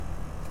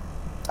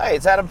Hey,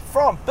 it's Adam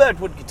from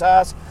Birdwood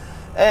Guitars,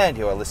 and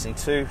you are listening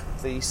to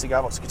the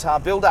Cigar Box Guitar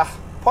Builder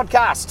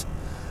podcast.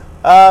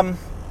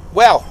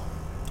 Well,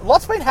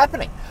 lots been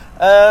happening.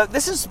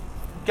 This is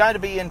going to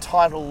be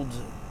entitled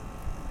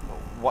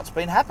What's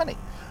Been Happening.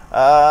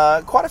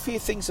 Quite a few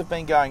things have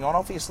been going on.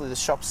 Obviously, the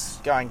shop's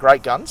going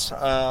great guns.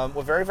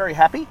 We're very, very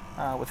happy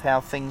with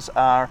how things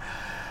are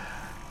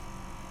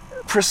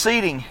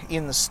proceeding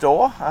in the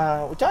store.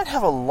 We don't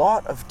have a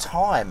lot of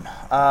time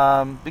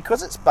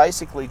because it's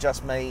basically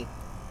just me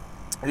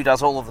who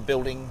does all of the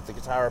building, the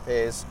guitar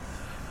repairs,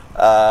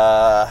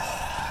 that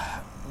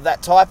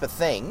type of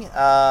thing.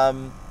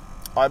 I'm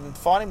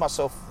finding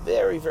myself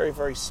very, very,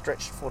 very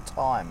stretched for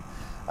time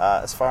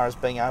as far as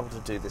being able to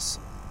do this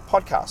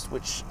podcast,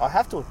 which I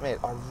have to admit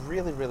I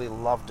really, really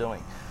love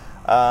doing.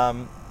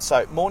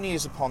 So more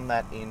news upon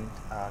that in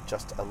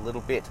just a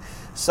little bit.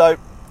 So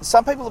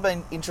some people have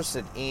been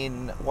interested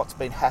in what's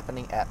been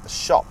happening at the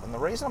shop, and the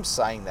reason I'm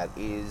saying that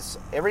is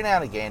every now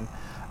and again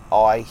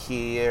I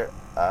hear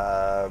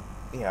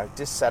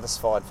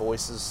dissatisfied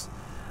voices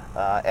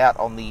out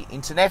on the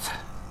internets,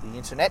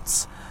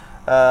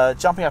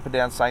 jumping up and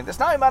down saying there's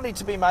no money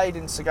to be made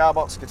in cigar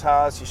box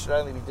guitars, you should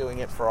only be doing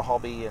it for a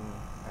hobby, and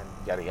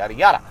yada yada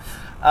yada.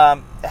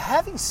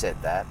 Having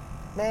said that,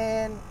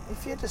 man,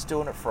 if you're just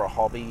doing it for a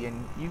hobby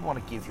and you want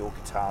to give your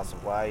guitars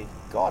away,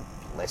 God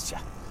bless you.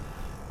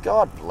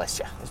 God bless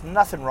you. There's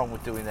nothing wrong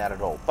with doing that at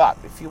all. But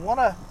if you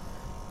want to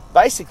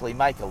basically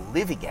make a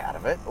living out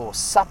of it or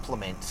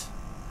supplement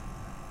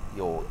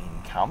your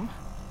income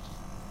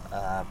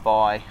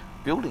by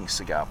building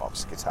cigar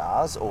box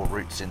guitars or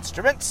roots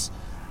instruments,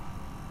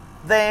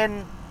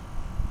 then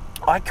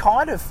I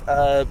kind of,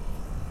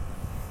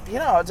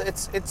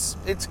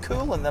 it's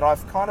cool in that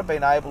I've kind of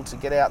been able to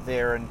get out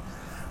there and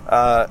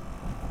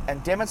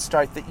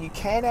demonstrate that you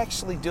can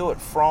actually do it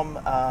from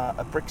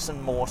a bricks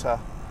and mortar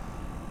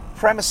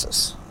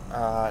premises,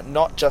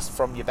 not just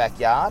from your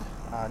backyard,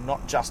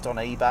 not just on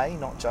eBay,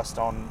 not just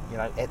on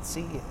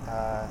Etsy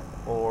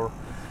or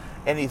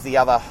any of the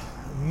other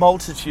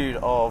multitude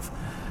of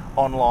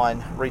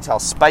online retail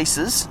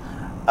spaces.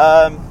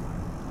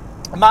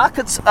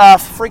 Markets are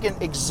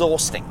friggin'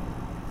 exhausting.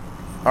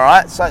 All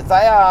right, so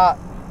they are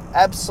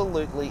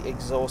absolutely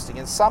exhausting,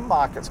 and some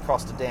markets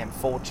cost a damn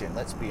fortune.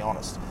 Let's be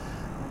honest,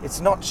 it's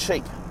not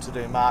cheap to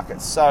do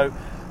markets. So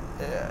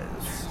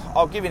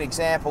I'll give you an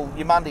example.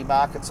 Your Monday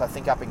markets, I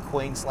think up in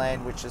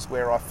Queensland, which is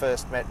where I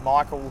first met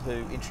Michael,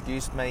 who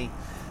introduced me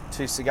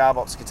to cigar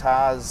box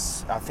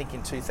guitars, I think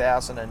in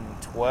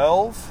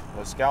 2012. It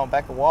was going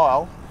back a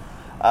while.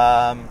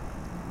 I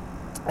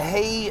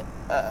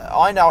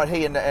know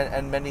he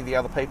and many of the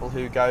other people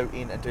who go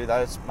in and do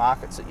those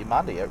markets at your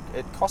Monday,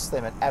 it costs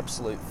them an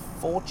absolute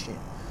fortune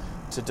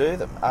to do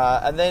them.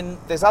 And then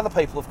there's other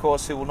people, of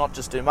course, who will not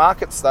just do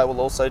markets, they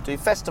will also do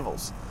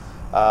festivals.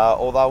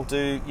 Or they'll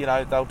do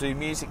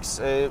music,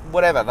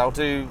 whatever. They'll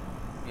do,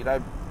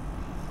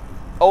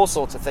 all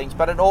sorts of things.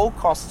 But it all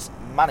costs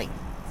money.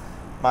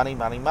 Money.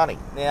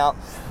 Now,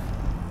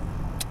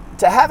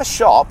 to have a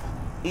shop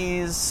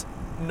is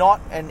not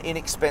an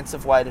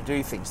inexpensive way to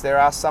do things. There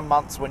are some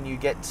months when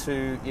it gets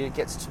to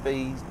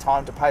be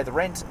time to pay the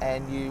rent,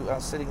 and you are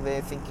sitting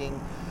there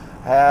thinking,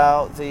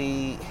 how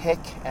the heck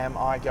am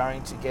I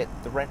going to get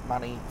the rent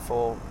money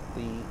for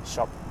the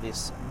shop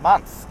this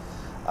month?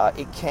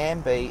 It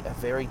can be a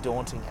very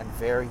daunting and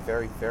very,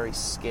 very, very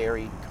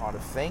scary kind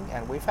of thing,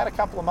 and we've had a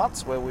couple of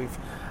months where we've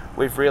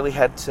really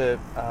had to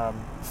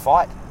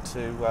fight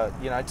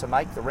to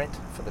make the rent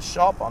for the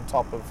shop, on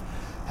top of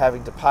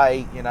having to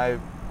pay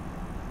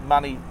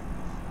money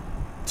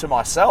to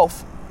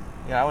myself,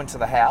 into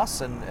the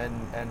house and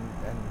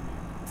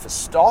for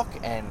stock,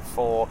 and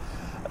for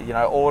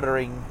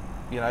ordering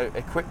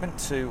equipment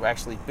to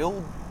actually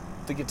build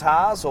the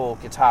guitars, or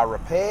guitar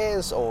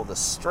repairs, or the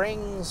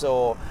strings,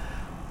 or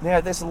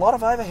there's a lot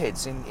of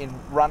overheads in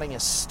running a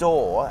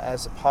store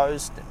as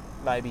opposed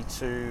maybe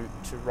to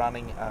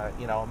running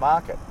a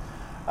market.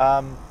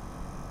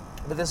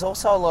 But there's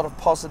also a lot of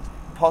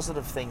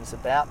positive things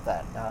about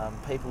that.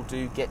 People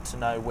do get to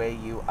know where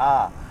you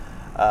are.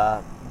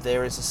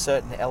 There is a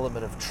certain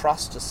element of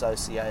trust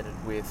associated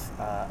with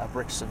a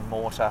bricks and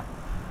mortar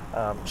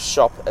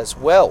shop as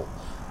well.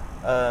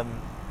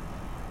 And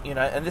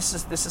this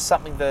is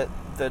something that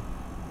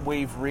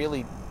we've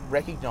really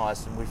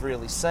recognised and we've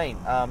really seen.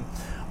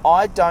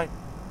 I don't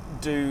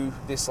do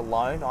this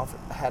alone. I've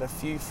had a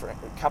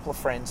couple of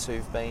friends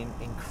who've been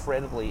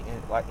incredibly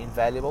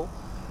invaluable.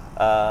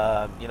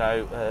 Not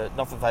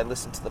that they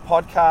listen to the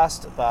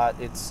podcast, but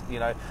it's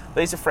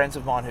these are friends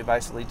of mine who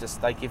basically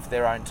they give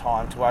their own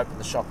time to open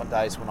the shop on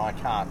days when I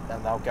can't,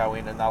 and they'll go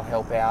in and they'll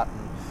help out,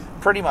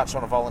 and pretty much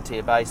on a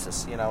volunteer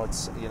basis.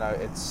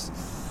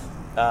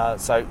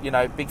 So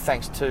big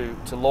thanks to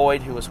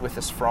Lloyd, who was with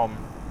us from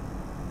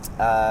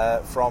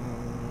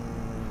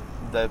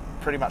the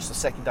pretty much the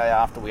second day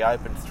after we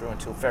opened through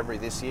until February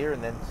this year,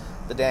 and then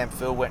the damn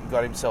Phil went and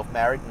got himself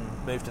married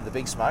and moved to the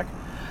Big Smoke.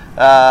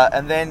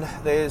 And then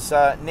there's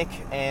Nick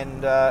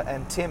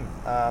and Tim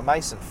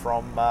Mason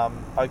from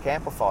Oak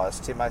Amplifiers.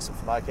 Tim Mason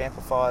from Oak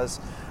Amplifiers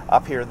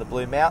up here in the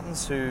Blue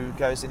Mountains who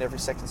goes in every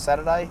second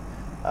Saturday,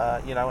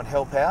 and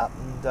help out.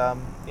 And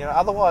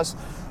otherwise,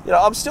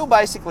 I'm still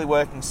basically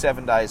working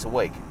 7 days a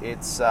week.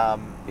 I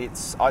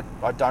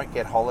don't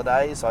get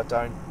holidays. I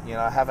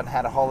haven't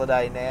had a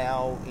holiday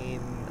now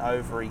in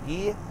over a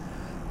year.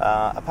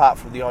 Apart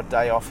from the odd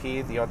day off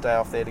here, the odd day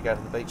off there to go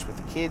to the beach with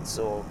the kids,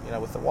 or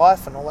with the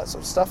wife and all that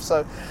sort of stuff.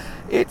 So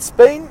it's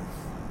been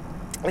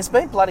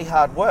bloody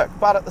hard work.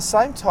 But at the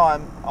same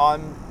time,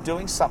 I'm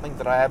doing something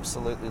that I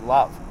absolutely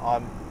love.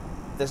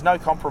 There's no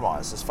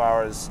compromise as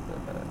far as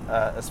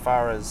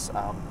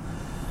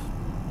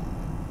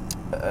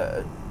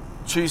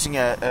choosing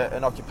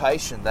an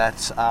occupation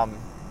that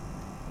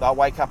I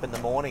wake up in the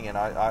morning and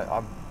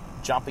I'm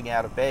jumping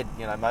out of bed,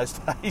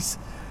 most days,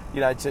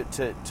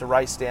 to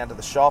race down to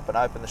the shop and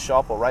open the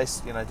shop, or race,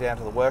 down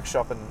to the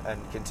workshop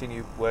and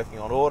continue working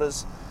on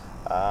orders.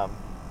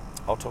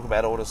 I'll talk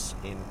about orders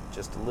in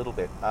just a little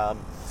bit.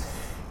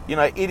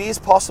 It is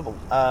possible.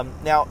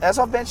 Now, as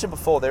I've mentioned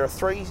before, there are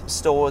 3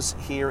 stores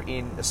here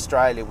in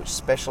Australia which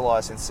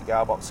specialise in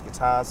cigar box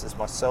guitars. There's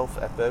myself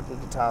at Burberry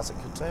Guitars at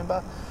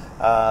Katoomba.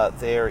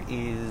 There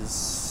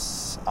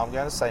is, I'm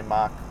going to say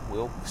Mark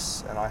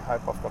Wilkes, and I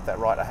hope I've got that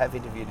right. I have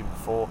interviewed him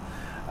before.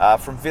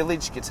 From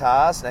Village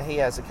Guitars. Now, he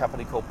has a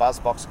company called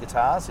Buzzbox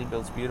Guitars. He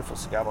builds beautiful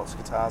cigar box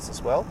guitars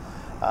as well.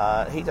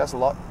 He does a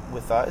lot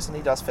with those, and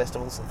he does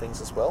festivals and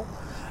things as well.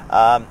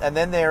 And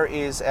then there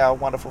is our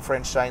wonderful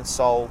friend Shane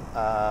Soul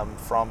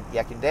from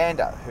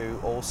Yakandanda, who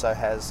also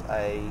has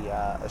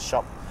a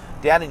shop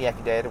down in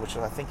Yakandanda, which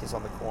I think is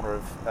on the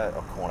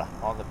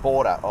on the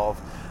border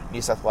of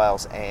New South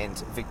Wales and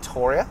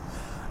Victoria,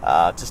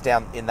 just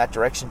down in that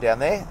direction down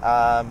there.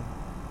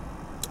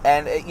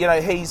 And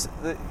these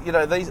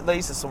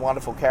are some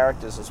wonderful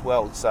characters as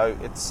well. So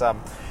it's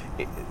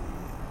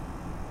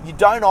you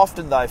don't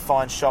often though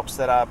find shops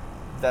that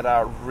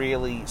are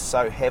really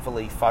so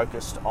heavily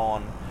focused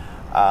on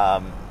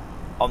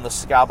the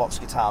cigar box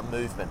guitar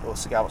movement or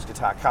cigar box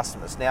guitar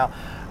customers. Now,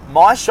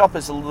 my shop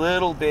is a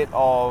little bit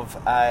of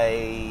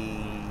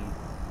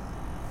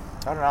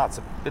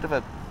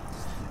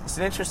it's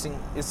an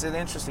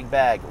interesting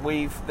bag.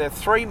 There are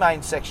 3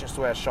 main sections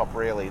to our shop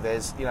really.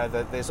 There's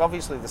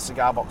obviously the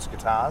cigar box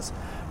guitars,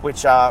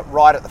 which are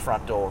right at the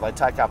front door. They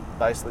take up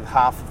basically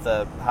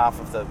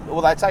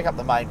they take up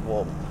the main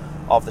wall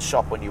of the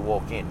shop when you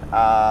walk in.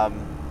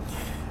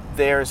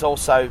 There is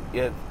also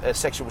a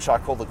section which I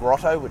call the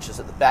Grotto, which is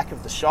at the back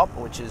of the shop,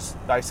 which is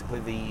basically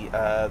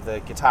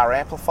the guitar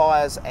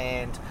amplifiers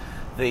and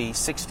the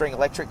 6-string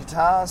electric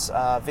guitars,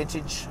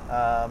 vintage,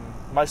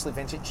 mostly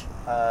vintage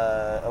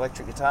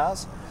electric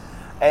guitars.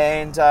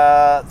 And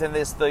then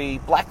there's the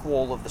black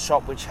wall of the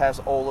shop, which has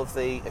all of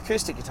the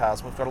acoustic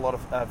guitars. We've got a lot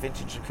of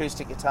vintage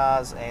acoustic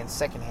guitars and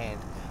second-hand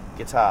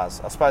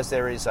guitars. I suppose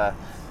there is a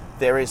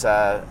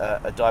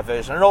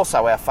diversion, and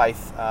also our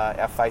Faith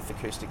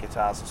acoustic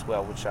guitars as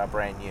well, which are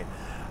brand new.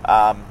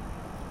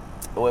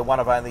 We're one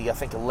of only, I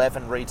think,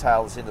 11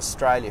 retailers in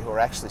Australia who are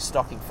actually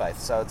stocking Faith,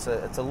 so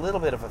it's a little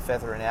bit of a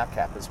feather in our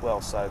cap as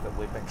well, so that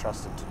we've been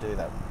trusted to do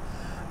that.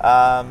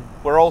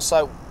 We're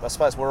also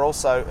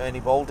Ernie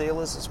Ball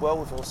dealers as well.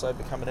 We've also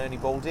become an Ernie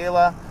Ball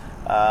dealer,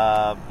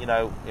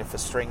 for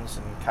strings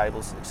and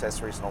cables and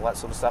accessories and all that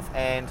sort of stuff.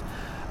 And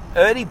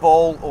Ernie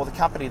Ball, or the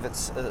company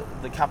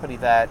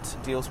that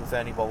deals with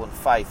Ernie Ball and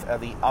Faith, are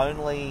the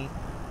only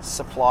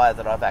supplier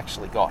that I've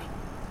actually got.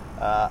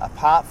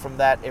 Apart from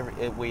that,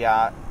 we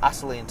are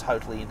utterly and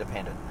totally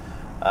independent,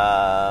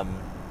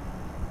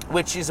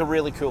 which is a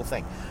really cool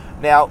thing.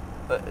 Now,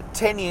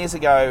 10 years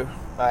ago,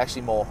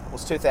 actually more, it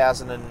was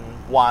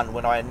 2001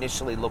 when I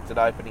initially looked at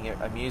opening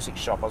a music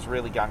shop. I was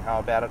really gung-ho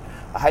about it.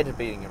 I hated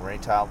being in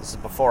retail. This is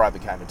before I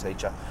became a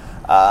teacher.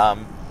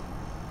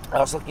 I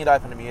was looking at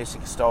opening a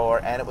music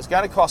store, and it was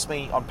going to cost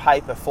me, on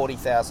paper,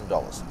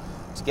 $40,000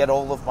 to get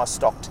all of my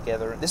stock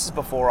together. And this is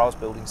before I was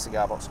building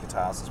cigar box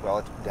guitars as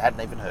well. I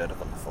hadn't even heard of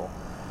them before.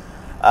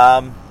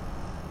 And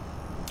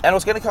it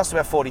was going to cost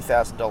about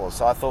 $40,000.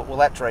 So I thought, well,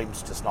 that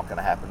dream's just not going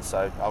to happen.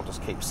 So I'll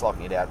just keep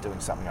slogging it out, doing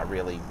something I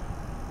really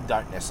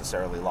don't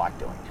necessarily like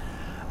doing.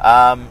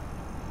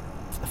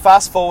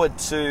 Fast forward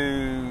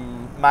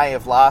to May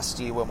of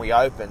last year when we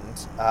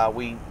opened.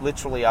 We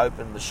literally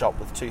opened the shop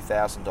with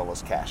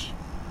 $2,000 cash.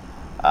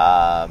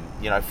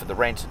 For the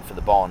rent, for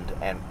the bond,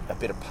 and a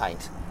bit of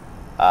paint.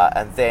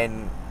 And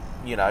then,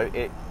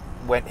 it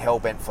went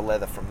hell-bent for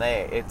leather from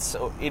there.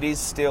 It is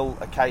still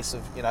a case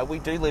of, we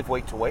do live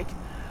week to week.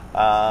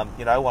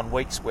 On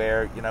weeks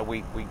where,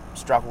 we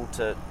struggle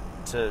to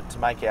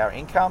make our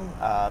income,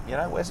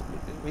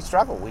 we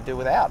struggle. We do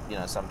without,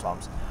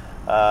 sometimes.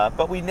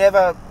 But we've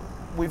never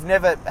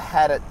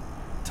had it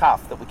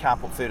tough that we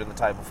can't put food on the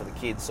table for the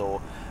kids or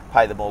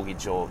pay the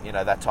mortgage or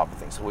that type of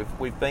thing. So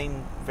we've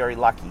been very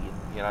lucky,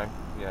 and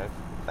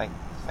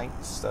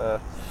thanks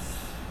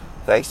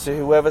to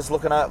whoever's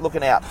looking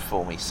out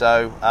for me.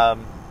 So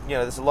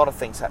there's a lot of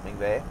things happening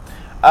there.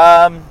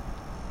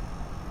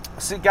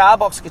 Cigar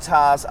box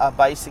guitars are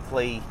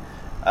basically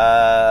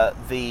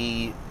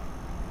the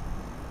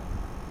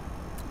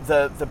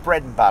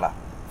bread and butter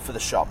for the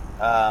shop.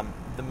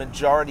 the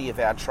majority of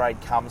our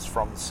trade comes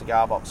from the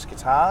cigar box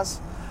guitars.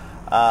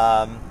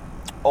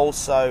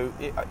 Also,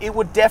 it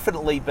would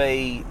definitely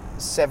be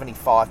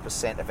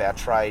 75% of our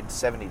trade,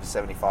 70 to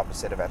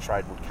 75% of our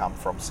trade would come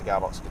from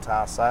cigar box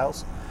guitar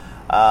sales.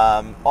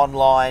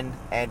 Online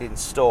and in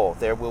store.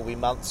 There will be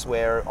months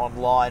where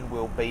online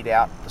will beat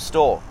out the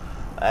store.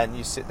 And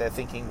you sit there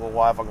thinking, well,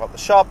 why have I got the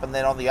shop? And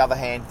then on the other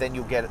hand, then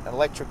you'll get an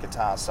electric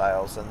guitar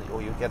sales,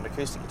 or you'll get an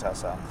acoustic guitar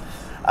sale.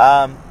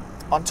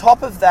 On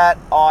top of that,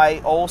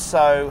 I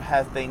also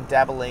have been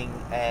dabbling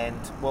and,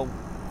 well,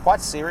 quite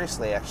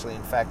seriously actually,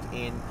 in fact,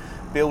 in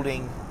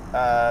building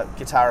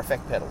guitar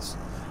effect pedals.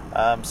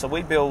 So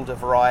we build a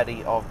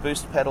variety of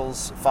boost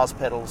pedals, fuzz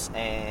pedals,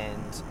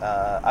 and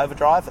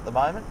overdrive at the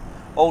moment,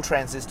 all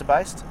transistor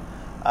based,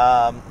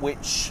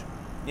 which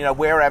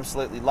we're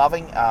absolutely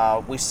loving.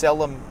 We sell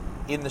them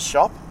in the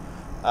shop.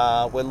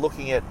 We're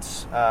looking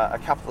at a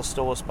couple of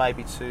stores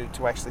maybe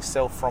to actually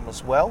sell from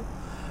as well.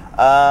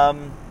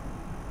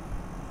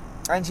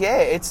 And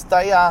yeah,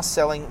 they are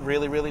selling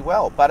really, really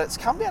well. But it's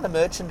come down to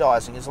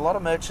merchandising. There's a lot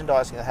of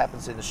merchandising that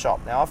happens in the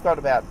shop. Now, I've got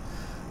about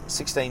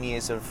 16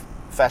 years of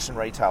fashion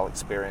retail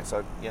experience.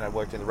 I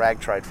worked in the rag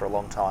trade for a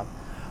long time.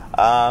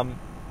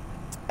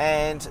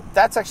 And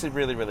that's actually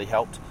really, really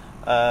helped.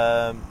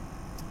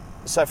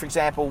 So, for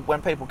example,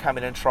 when people come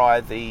in and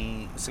try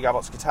the cigar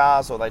box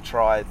guitars or they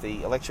try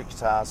the electric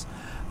guitars,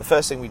 the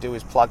first thing we do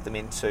is plug them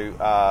into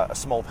a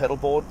small pedal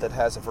board that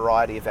has a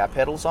variety of our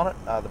pedals on it,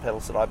 the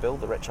pedals that I build,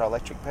 the retro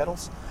electric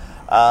pedals,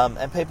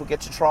 and people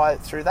get to try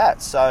it through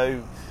that.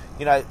 So,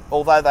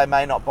 although they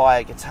may not buy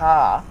a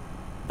guitar,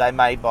 they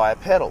may buy a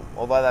pedal.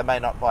 Although they may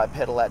not buy a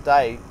pedal that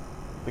day,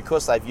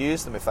 because they've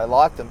used them, if they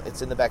like them,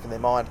 it's in the back of their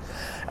mind,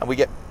 and we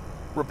get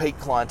repeat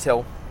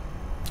clientele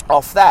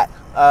off that.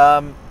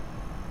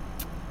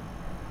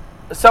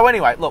 So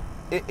anyway, look,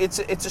 it's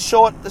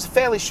a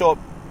fairly short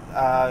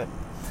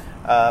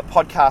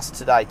podcast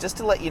today, just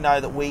to let you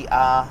know that we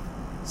are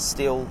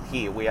still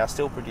here. We are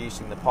still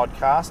producing the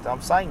podcast.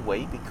 I'm saying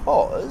we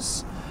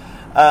because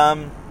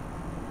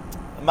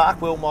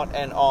Mark Wilmot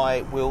and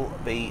I will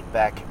be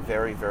back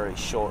very, very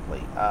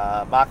shortly.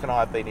 Mark and I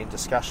have been in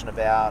discussion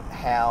about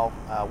how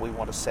we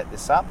want to set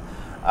this up.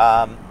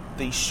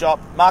 The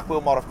shop, Mark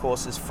Wilmot, of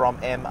course, is from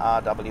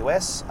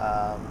MRWS,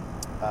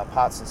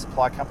 Parts and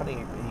Supply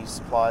Company. He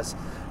supplies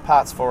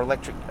parts for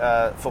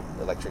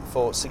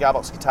for cigar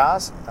box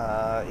guitars.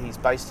 He's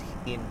based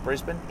in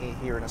Brisbane,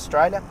 here in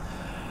Australia.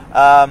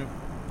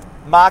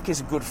 Mark is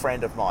a good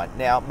friend of mine.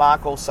 Now,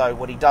 Mark also,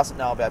 what he doesn't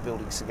know about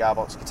building cigar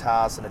box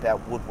guitars and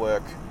about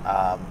woodwork,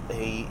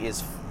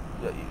 it's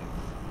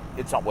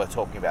not worth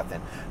talking about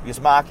then,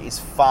 because Mark is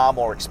far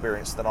more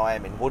experienced than I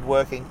am in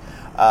woodworking.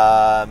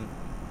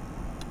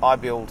 I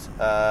build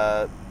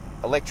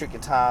electric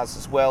guitars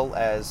as well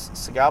as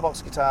cigar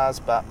box guitars,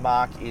 but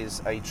Mark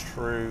is a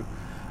true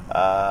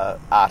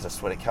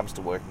artist when it comes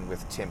to working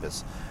with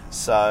timbers.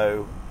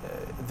 So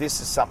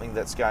this is something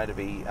that's going to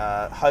be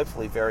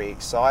hopefully very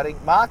exciting.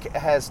 Mark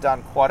has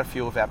done quite a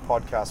few of our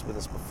podcasts with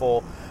us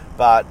before,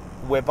 but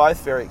we're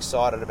both very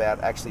excited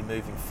about actually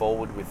moving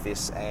forward with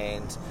this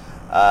and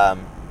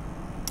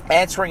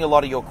answering a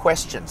lot of your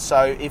questions.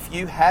 So if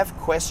you have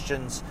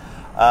questions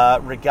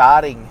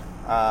regarding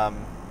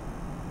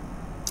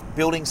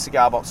building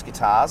cigar box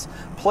guitars,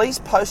 please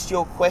post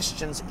your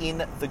questions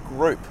in the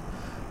group.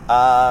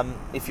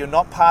 If you're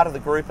not part of the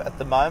group at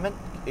the moment,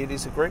 it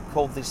is a group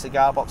called the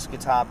Cigar Box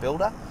Guitar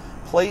Builder.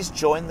 Please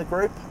join the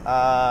group.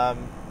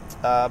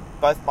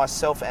 Both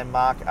myself and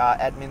Mark are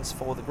admins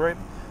for the group.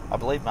 I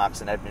believe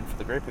Mark's an admin for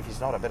the group. If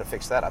he's not, I better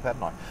fix that up,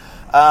 hadn't I?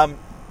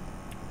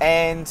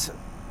 And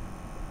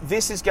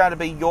this is going to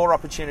be your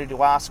opportunity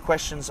to ask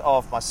questions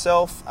of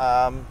myself,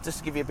 just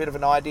to give you a bit of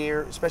an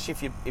idea, especially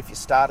if you're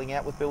starting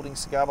out with building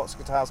cigar box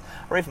guitars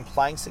or even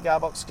playing cigar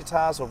box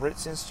guitars or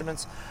roots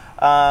instruments.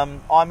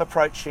 I'm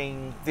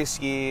approaching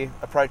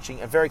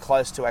very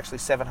close to actually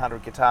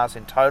 700 guitars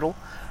in total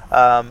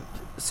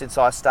since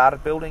I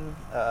started building.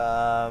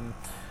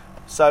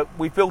 So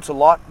we've built a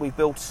lot. We've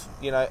built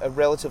a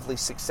relatively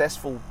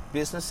successful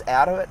business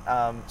out of it,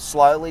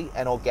 slowly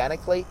and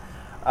organically.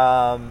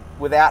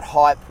 Without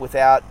hype,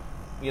 without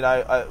going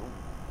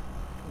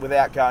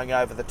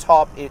over the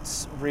top.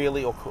 It's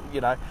really,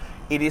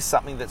 it is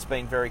something that's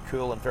been very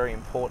cool and very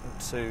important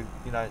to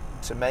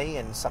me,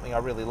 and something I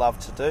really love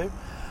to do.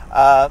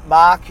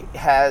 Mark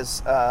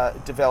has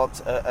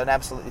developed an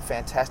absolutely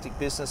fantastic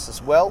business as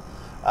well.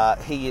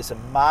 He is a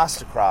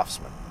master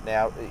craftsman.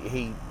 Now,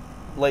 he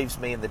leaves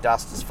me in the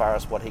dust as far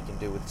as what he can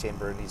do with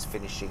timber and his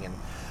finishing, and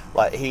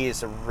he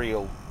is a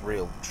real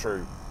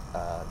true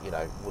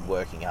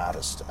woodworking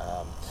artist.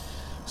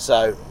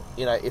 So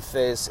if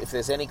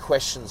there's any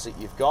questions that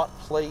you've got,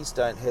 please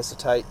don't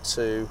hesitate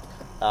to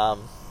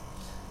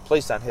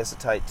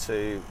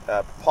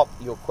pop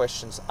your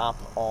questions up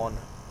on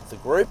the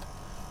group.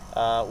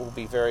 We'll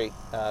be very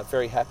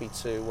happy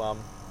to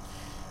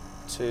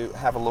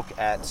have a look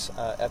at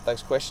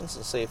those questions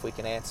and see if we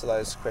can answer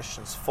those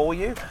questions for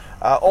you.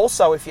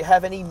 Also, if you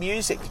have any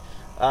music,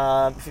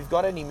 if you've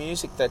got any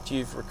music that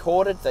you've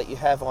recorded that you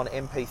have on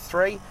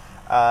MP3,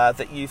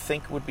 that you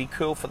think would be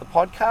cool for the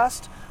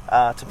podcast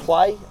to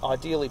play,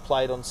 ideally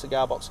played on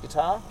cigar box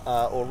guitar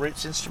or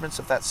Roots instruments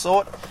of that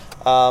sort,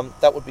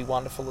 that would be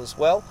wonderful as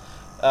well.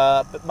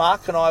 But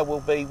Mark and I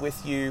will be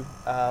with you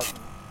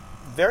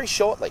very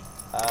shortly,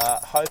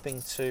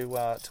 hoping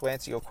to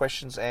answer your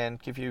questions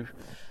and give you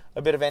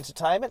a bit of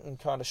entertainment and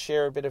kind of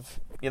share a bit of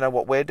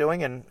what we're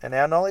doing and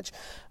our knowledge.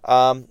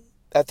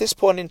 At this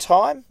point in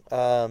time,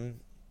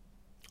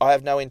 I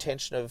have no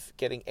intention of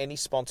getting any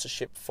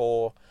sponsorship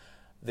for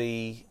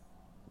the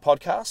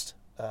podcast,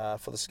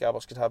 for the Cigar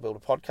Box Guitar Builder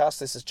podcast.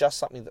 This is just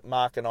something that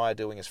Mark and I are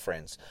doing as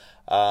friends.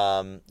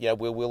 We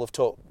will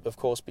of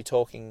course be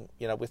talking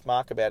with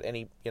Mark about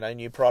any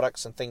new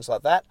products and things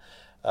like that.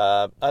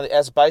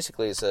 As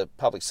a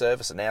public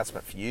service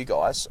announcement for you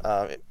guys.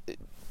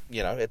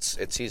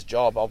 It's his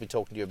job. I'll be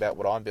talking to you about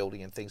what I'm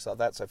building and things like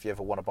that. So if you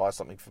ever want to buy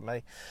something from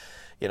me,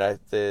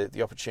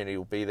 the opportunity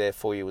will be there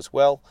for you as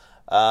well.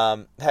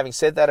 Having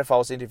said that, if I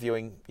was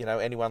interviewing,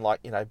 anyone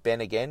like,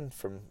 Ben again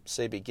from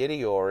CB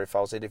Giddy, or if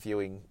I was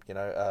interviewing,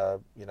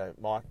 Michael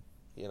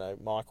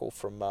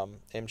from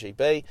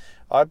MGB,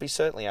 I'd be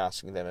certainly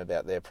asking them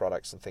about their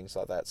products and things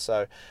like that.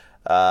 So,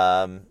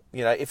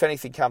 if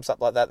anything comes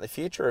up like that in the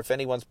future, if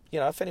anyone's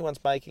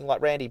making,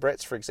 like Randy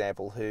Bretts, for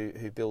example,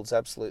 who builds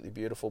absolutely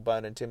beautiful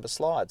bone and timber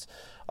slides,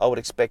 I would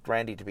expect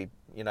Randy to be,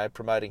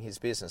 promoting his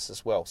business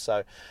as well.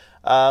 So,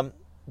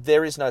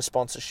 there is no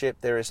sponsorship,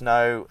 there is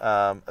no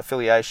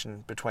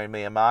affiliation between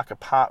me and Mark,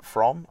 apart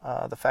from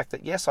the fact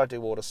that, yes, I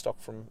do order stock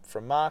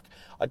from Mark.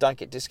 I don't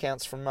get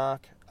discounts from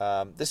Mark.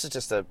 This is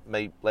just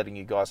me letting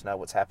you guys know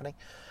what's happening.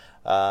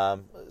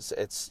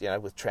 It's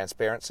with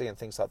transparency and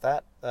things like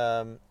that.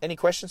 Any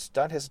questions,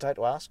 don't hesitate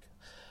to ask.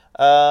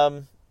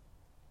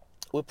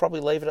 We'll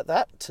probably leave it at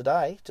that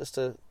today.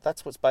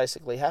 That's what's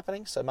basically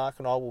happening. So Mark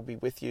and I will be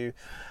with you,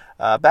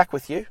 back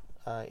with you,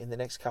 in the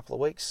next couple of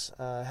weeks,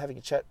 having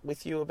a chat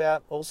with you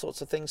about all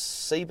sorts of things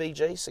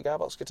CBG, Cigar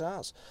Box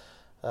Guitars.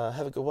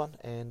 Have a good one,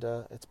 and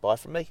it's bye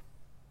from me.